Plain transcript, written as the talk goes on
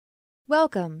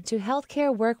Welcome to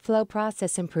Healthcare Workflow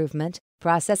Process Improvement,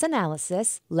 Process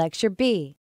Analysis, Lecture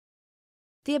B.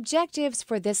 The objectives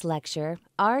for this lecture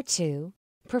are to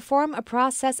perform a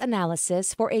process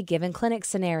analysis for a given clinic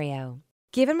scenario,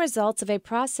 given results of a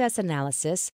process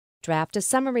analysis, draft a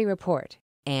summary report,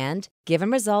 and, given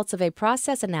results of a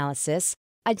process analysis,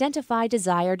 identify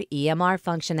desired EMR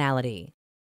functionality.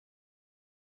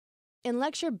 In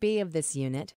Lecture B of this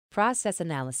unit, Process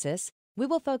Analysis, we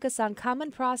will focus on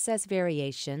common process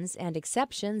variations and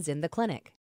exceptions in the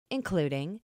clinic,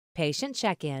 including patient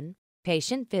check-in,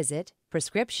 patient visit,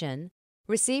 prescription,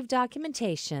 received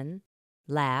documentation,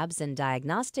 labs and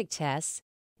diagnostic tests,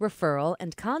 referral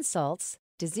and consults,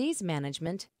 disease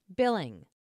management, billing.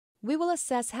 We will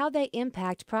assess how they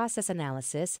impact process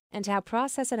analysis and how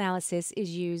process analysis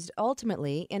is used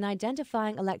ultimately in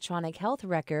identifying electronic health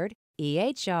record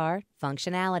 (EHR)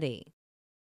 functionality.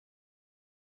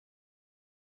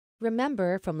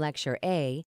 Remember from Lecture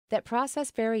A that process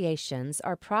variations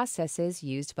are processes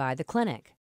used by the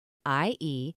clinic,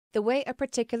 i.e., the way a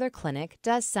particular clinic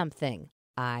does something,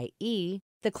 i.e.,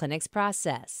 the clinic's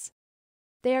process.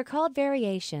 They are called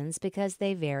variations because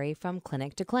they vary from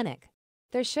clinic to clinic.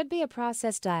 There should be a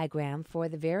process diagram for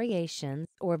the variations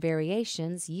or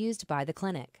variations used by the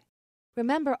clinic.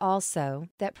 Remember also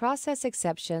that process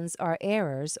exceptions are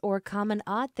errors or common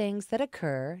odd things that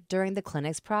occur during the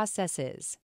clinic's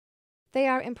processes. They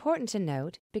are important to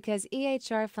note because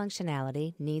EHR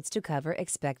functionality needs to cover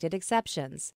expected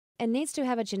exceptions and needs to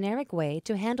have a generic way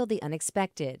to handle the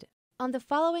unexpected. On the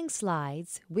following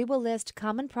slides, we will list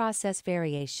common process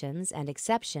variations and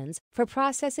exceptions for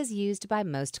processes used by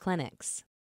most clinics.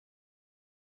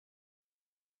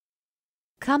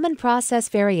 Common process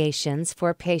variations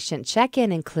for patient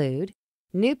check-in include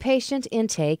new patient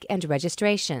intake and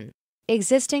registration,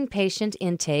 existing patient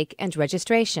intake and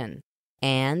registration,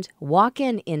 and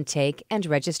walk-in intake and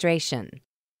registration.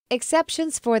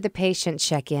 Exceptions for the patient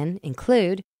check-in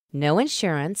include no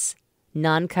insurance,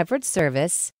 non-covered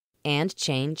service, and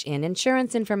change in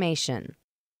insurance information.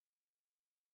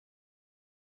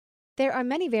 There are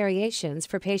many variations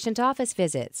for patient office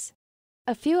visits.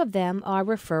 A few of them are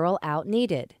referral out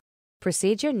needed,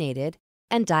 procedure needed,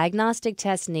 and diagnostic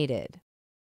test needed.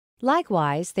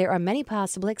 Likewise, there are many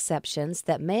possible exceptions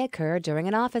that may occur during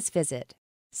an office visit.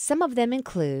 Some of them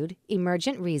include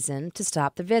emergent reason to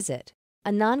stop the visit,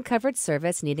 a non-covered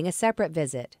service needing a separate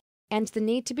visit, and the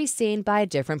need to be seen by a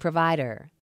different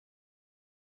provider.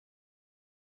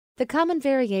 The common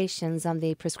variations on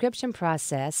the prescription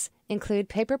process include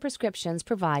paper prescriptions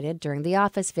provided during the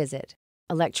office visit,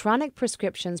 electronic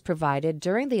prescriptions provided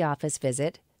during the office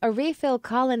visit, a refill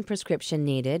call-in prescription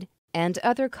needed, and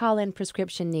other call-in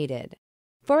prescription needed.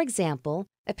 For example,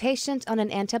 a patient on an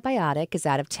antibiotic is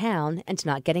out of town and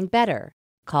not getting better,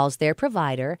 calls their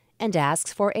provider, and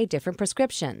asks for a different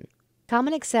prescription.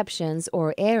 Common exceptions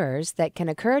or errors that can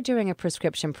occur during a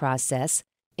prescription process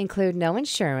include no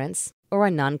insurance or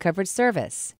a non-covered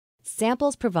service,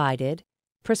 samples provided,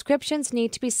 prescriptions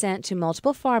need to be sent to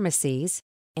multiple pharmacies,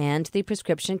 and the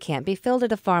prescription can't be filled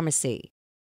at a pharmacy.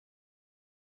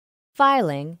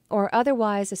 Filing or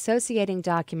otherwise associating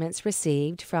documents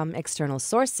received from external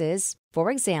sources, for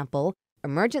example,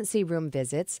 emergency room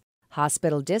visits,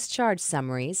 hospital discharge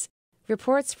summaries,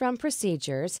 reports from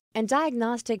procedures, and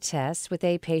diagnostic tests with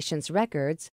a patient's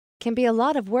records, can be a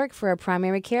lot of work for a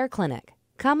primary care clinic.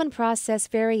 Common process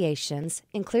variations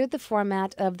include the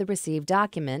format of the received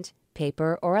document,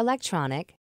 paper or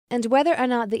electronic, and whether or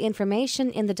not the information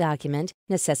in the document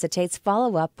necessitates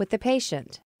follow-up with the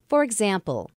patient. For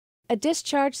example, a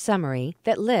discharge summary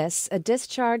that lists a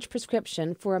discharge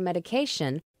prescription for a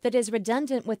medication that is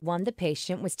redundant with one the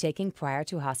patient was taking prior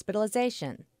to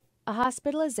hospitalization, a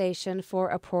hospitalization for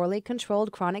a poorly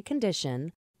controlled chronic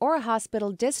condition, or a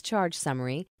hospital discharge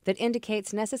summary that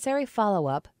indicates necessary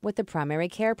follow-up with the primary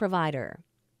care provider.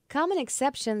 Common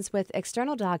exceptions with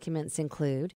external documents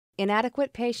include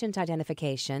inadequate patient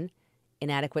identification,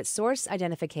 inadequate source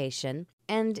identification,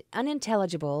 and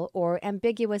unintelligible or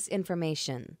ambiguous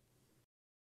information.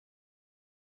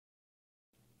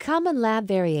 Common lab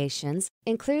variations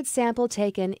include sample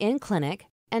taken in clinic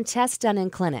and test done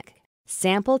in clinic,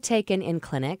 sample taken in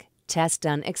clinic, test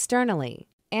done externally,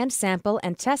 and sample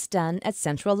and test done at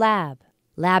central lab.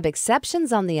 Lab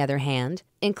exceptions, on the other hand,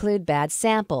 include bad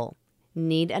sample,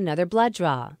 need another blood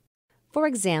draw. For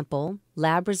example,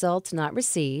 lab results not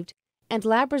received and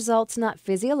lab results not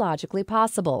physiologically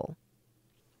possible.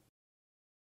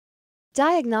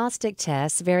 Diagnostic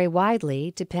tests vary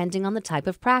widely depending on the type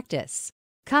of practice.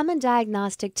 Common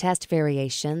diagnostic test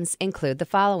variations include the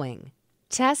following: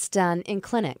 tests done in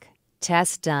clinic,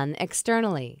 tests done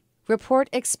externally, report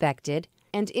expected,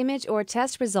 and image or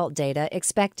test result data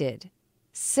expected.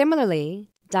 Similarly,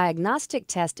 diagnostic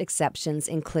test exceptions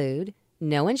include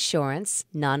no insurance,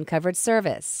 non-covered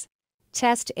service,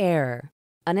 test error,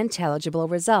 unintelligible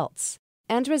results,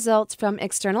 and results from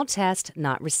external test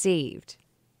not received.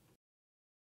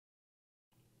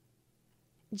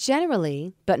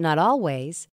 Generally, but not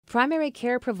always, primary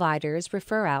care providers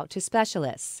refer out to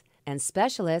specialists, and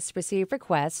specialists receive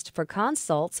requests for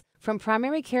consults from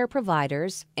primary care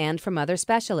providers and from other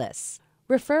specialists.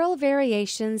 Referral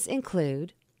variations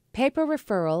include paper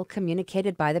referral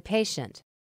communicated by the patient,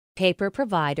 paper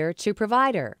provider to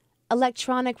provider,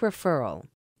 electronic referral,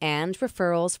 and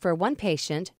referrals for one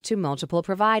patient to multiple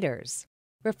providers.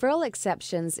 Referral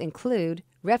exceptions include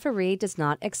referee does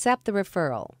not accept the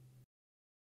referral.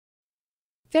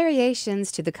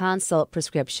 Variations to the consult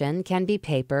prescription can be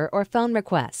paper or phone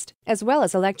request, as well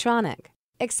as electronic.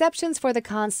 Exceptions for the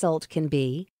consult can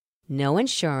be no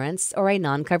insurance or a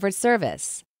non-covered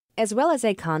service, as well as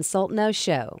a consult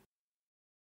no-show.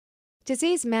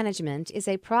 Disease management is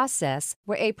a process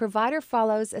where a provider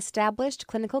follows established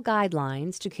clinical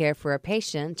guidelines to care for a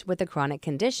patient with a chronic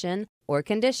condition or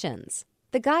conditions.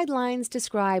 The guidelines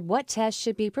describe what tests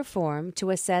should be performed to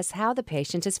assess how the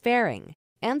patient is faring,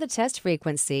 and the test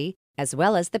frequency, as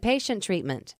well as the patient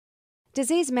treatment.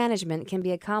 Disease management can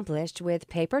be accomplished with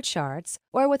paper charts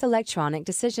or with electronic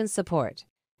decision support.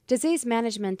 Disease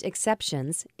management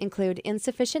exceptions include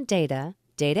insufficient data,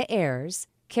 data errors,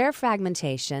 care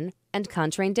fragmentation, and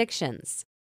contradictions.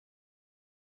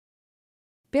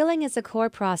 Billing is a core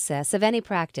process of any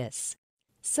practice.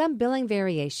 Some billing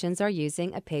variations are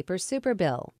using a paper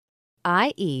superbill,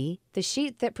 i.e., the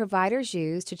sheet that providers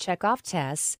use to check off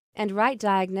tests and write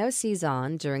diagnoses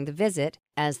on during the visit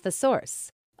as the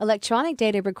source. Electronic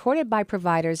data recorded by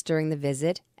providers during the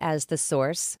visit as the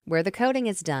source, where the coding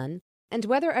is done, and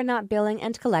whether or not billing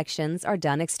and collections are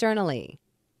done externally.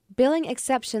 Billing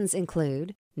exceptions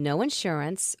include no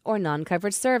insurance or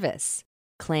non-covered service,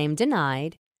 claim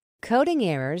denied, coding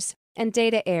errors, and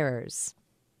data errors.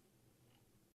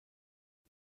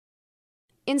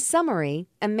 In summary,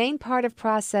 a main part of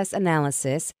process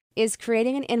analysis is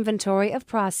creating an inventory of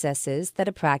processes that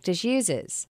a practice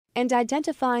uses and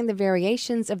identifying the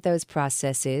variations of those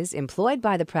processes employed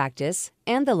by the practice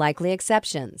and the likely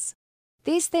exceptions.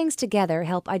 These things together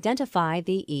help identify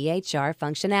the EHR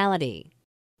functionality.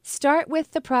 Start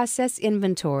with the process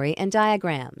inventory and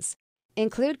diagrams.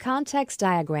 Include context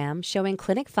diagrams showing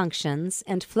clinic functions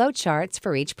and flowcharts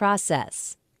for each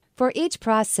process. For each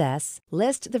process,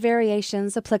 list the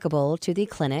variations applicable to the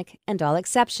clinic and all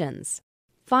exceptions.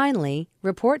 Finally,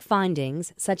 report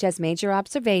findings such as major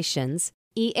observations,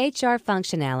 EHR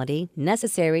functionality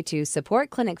necessary to support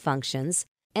clinic functions,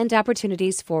 and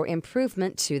opportunities for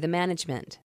improvement to the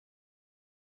management.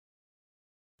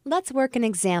 Let's work an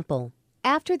example.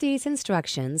 After these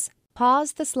instructions,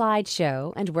 pause the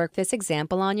slideshow and work this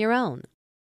example on your own.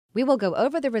 We will go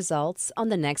over the results on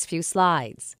the next few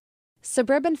slides.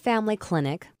 Suburban Family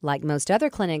Clinic, like most other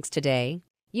clinics today,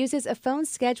 uses a phone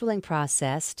scheduling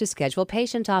process to schedule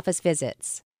patient office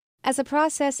visits. As a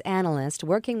process analyst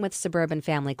working with Suburban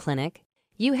Family Clinic,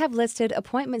 you have listed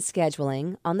appointment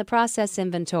scheduling on the process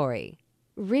inventory.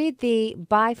 Read the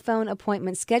by phone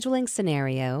appointment scheduling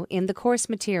scenario in the course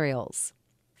materials.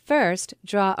 First,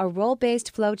 draw a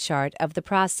role-based flowchart of the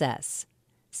process.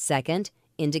 Second,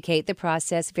 indicate the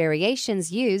process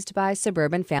variations used by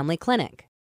Suburban Family Clinic.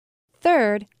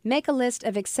 Third, make a list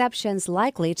of exceptions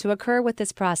likely to occur with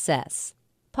this process.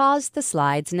 Pause the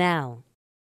slides now.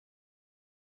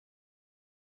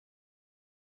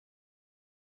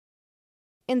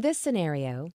 In this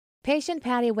scenario, patient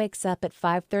Patty wakes up at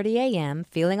 5:30 a.m.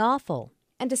 feeling awful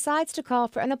and decides to call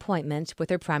for an appointment with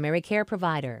her primary care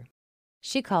provider.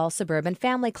 She calls Suburban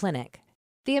Family Clinic.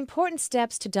 The important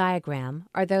steps to diagram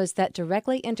are those that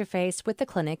directly interface with the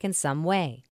clinic in some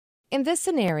way. In this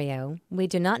scenario, we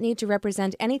do not need to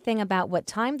represent anything about what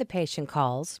time the patient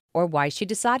calls or why she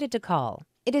decided to call.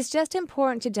 It is just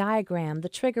important to diagram the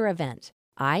trigger event,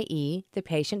 i.e., the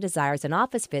patient desires an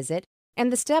office visit,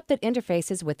 and the step that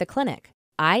interfaces with the clinic,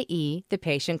 i.e., the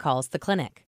patient calls the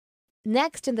clinic.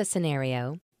 Next in the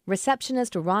scenario,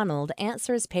 receptionist Ronald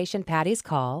answers patient Patty's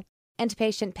call, and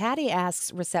patient Patty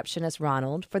asks receptionist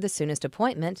Ronald for the soonest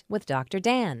appointment with Dr.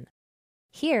 Dan.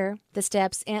 Here, the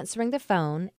steps answering the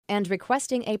phone and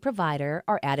requesting a provider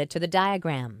are added to the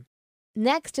diagram.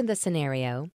 Next in the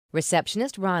scenario,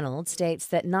 receptionist Ronald states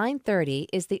that 9:30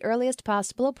 is the earliest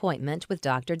possible appointment with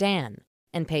Dr. Dan,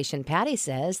 and patient Patty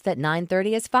says that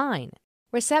 9:30 is fine.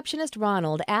 Receptionist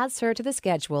Ronald adds her to the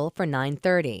schedule for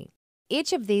 9:30.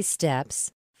 Each of these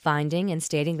steps, finding and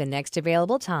stating the next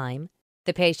available time,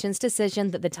 the patient's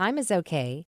decision that the time is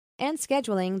okay, and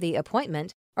scheduling the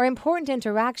appointment are important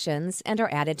interactions and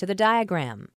are added to the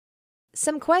diagram.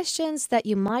 Some questions that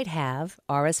you might have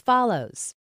are as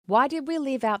follows. Why did we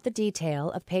leave out the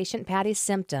detail of patient Patty's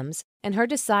symptoms and her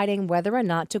deciding whether or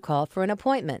not to call for an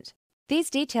appointment? These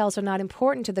details are not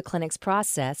important to the clinic's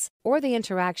process or the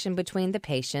interaction between the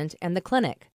patient and the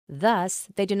clinic. Thus,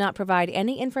 they do not provide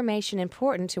any information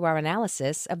important to our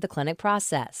analysis of the clinic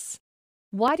process.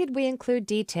 Why did we include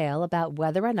detail about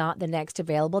whether or not the next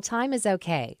available time is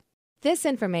okay? This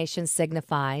information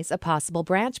signifies a possible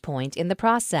branch point in the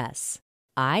process,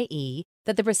 i.e.,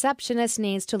 that the receptionist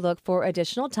needs to look for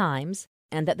additional times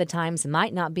and that the times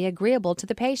might not be agreeable to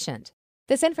the patient.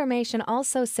 This information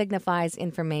also signifies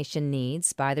information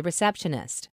needs by the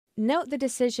receptionist. Note the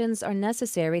decisions are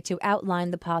necessary to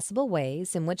outline the possible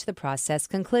ways in which the process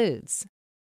concludes.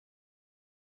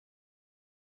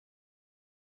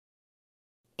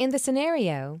 In the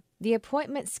scenario, the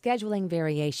appointment scheduling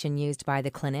variation used by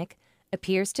the clinic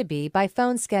appears to be by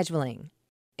phone scheduling.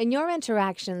 In your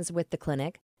interactions with the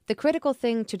clinic, the critical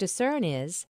thing to discern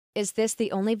is this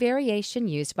the only variation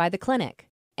used by the clinic?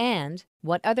 And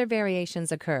what other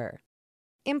variations occur?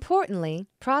 Importantly,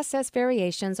 process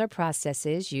variations are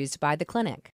processes used by the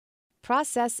clinic.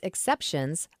 Process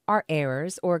exceptions are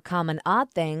errors or common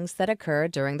odd things that occur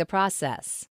during the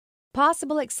process.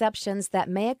 Possible exceptions that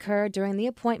may occur during the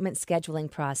appointment scheduling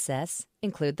process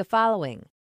include the following.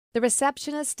 The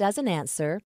receptionist doesn't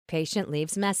answer, patient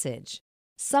leaves message.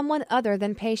 Someone other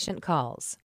than patient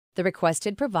calls. The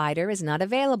requested provider is not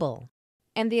available.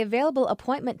 And the available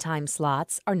appointment time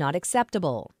slots are not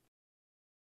acceptable.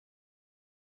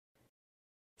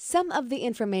 Some of the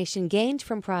information gained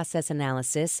from process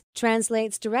analysis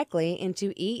translates directly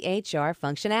into EHR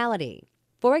functionality.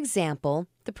 For example,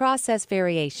 the process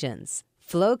variations,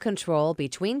 flow control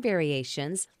between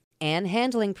variations, and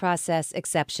handling process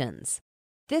exceptions.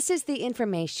 This is the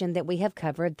information that we have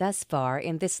covered thus far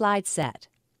in this slide set.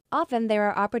 Often there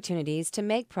are opportunities to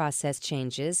make process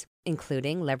changes,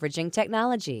 including leveraging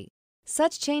technology.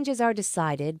 Such changes are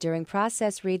decided during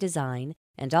process redesign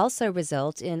and also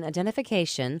result in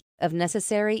identification of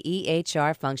necessary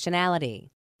EHR functionality.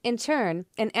 In turn,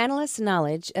 an analyst's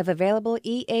knowledge of available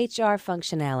EHR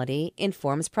functionality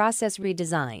informs process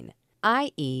redesign,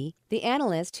 i.e., the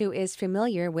analyst who is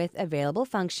familiar with available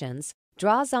functions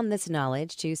draws on this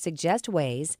knowledge to suggest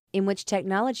ways in which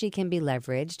technology can be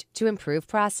leveraged to improve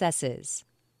processes.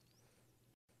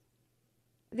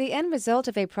 The end result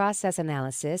of a process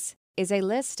analysis is a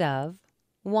list of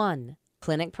 1.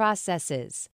 Clinic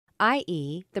processes,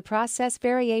 i.e., the process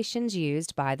variations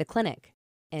used by the clinic,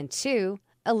 and 2.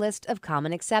 A list of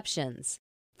common exceptions.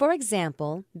 For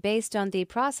example, based on the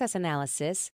process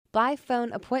analysis, by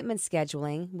phone appointment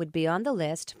scheduling would be on the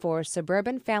list for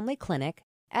Suburban Family Clinic,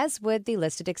 as would the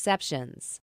listed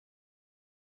exceptions.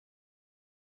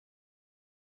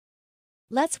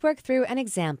 Let's work through an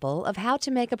example of how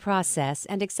to make a process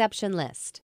and exception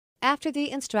list. After the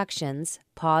instructions,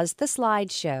 pause the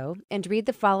slideshow and read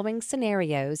the following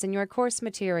scenarios in your course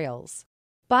materials.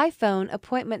 By phone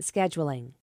appointment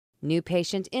scheduling. New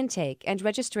patient intake and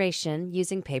registration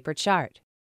using paper chart.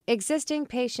 Existing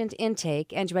patient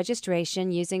intake and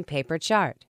registration using paper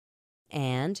chart.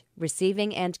 And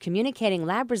receiving and communicating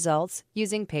lab results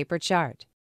using paper chart.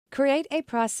 Create a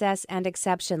process and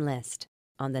exception list.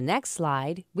 On the next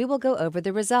slide, we will go over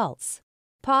the results.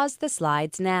 Pause the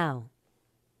slides now.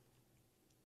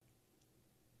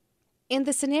 In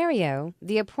the scenario,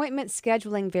 the appointment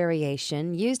scheduling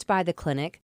variation used by the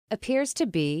clinic appears to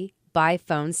be by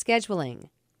phone scheduling.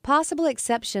 Possible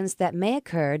exceptions that may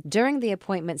occur during the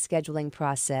appointment scheduling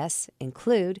process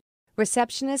include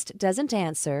receptionist doesn't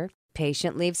answer,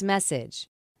 patient leaves message,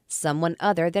 someone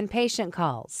other than patient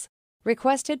calls,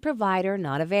 requested provider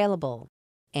not available,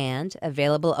 and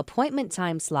available appointment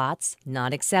time slots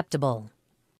not acceptable.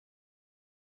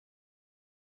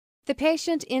 The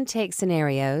patient intake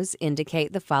scenarios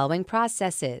indicate the following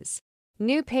processes: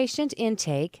 new patient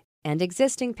intake and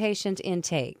existing patient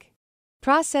intake.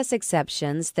 Process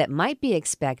exceptions that might be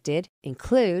expected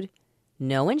include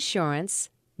no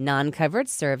insurance, non-covered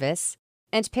service,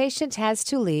 and patient has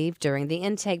to leave during the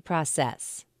intake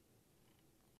process.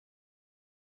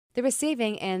 The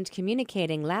receiving and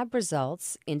communicating lab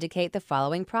results indicate the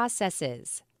following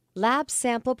processes: lab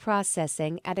sample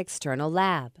processing at external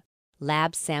lab,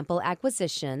 lab sample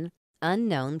acquisition,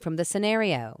 unknown from the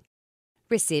scenario,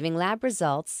 receiving lab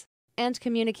results, and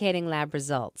communicating lab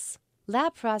results.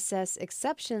 Lab process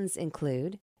exceptions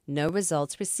include no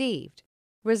results received,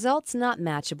 results not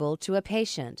matchable to a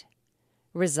patient,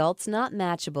 results not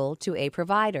matchable to a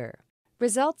provider,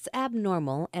 results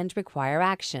abnormal and require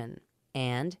action,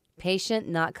 and patient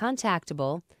not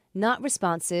contactable, not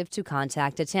responsive to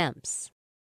contact attempts.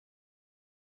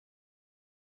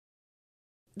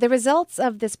 The results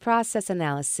of this process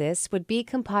analysis would be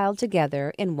compiled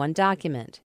together in one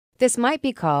document. This might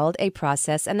be called a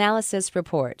process analysis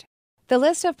report. The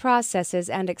list of processes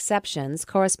and exceptions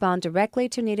correspond directly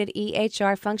to needed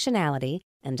EHR functionality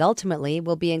and ultimately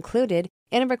will be included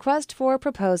in a request for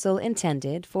proposal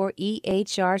intended for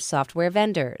EHR software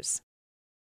vendors.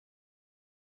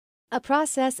 A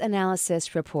process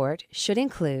analysis report should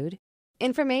include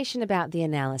information about the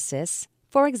analysis,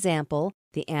 for example,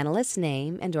 the analyst's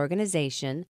name and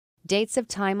organization, dates of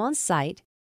time on site,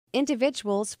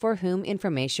 individuals for whom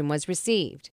information was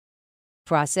received,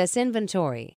 process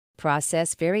inventory,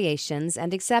 process variations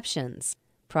and exceptions,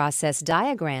 process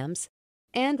diagrams,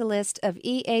 and a list of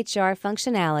EHR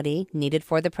functionality needed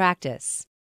for the practice.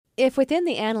 If within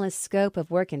the analyst's scope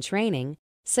of work and training,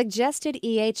 suggested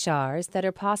EHRs that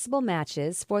are possible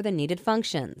matches for the needed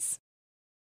functions.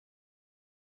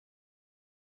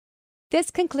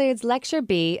 This concludes Lecture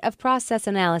B of Process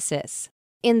Analysis.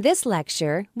 In this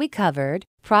lecture, we covered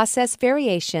process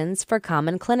variations for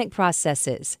common clinic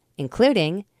processes,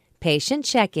 including patient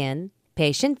check-in,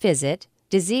 patient visit,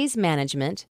 disease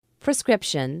management,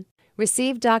 prescription,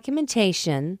 received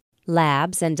documentation,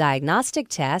 labs and diagnostic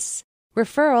tests,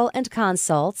 referral and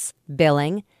consults,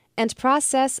 billing, and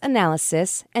process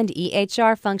analysis and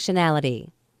EHR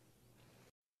functionality.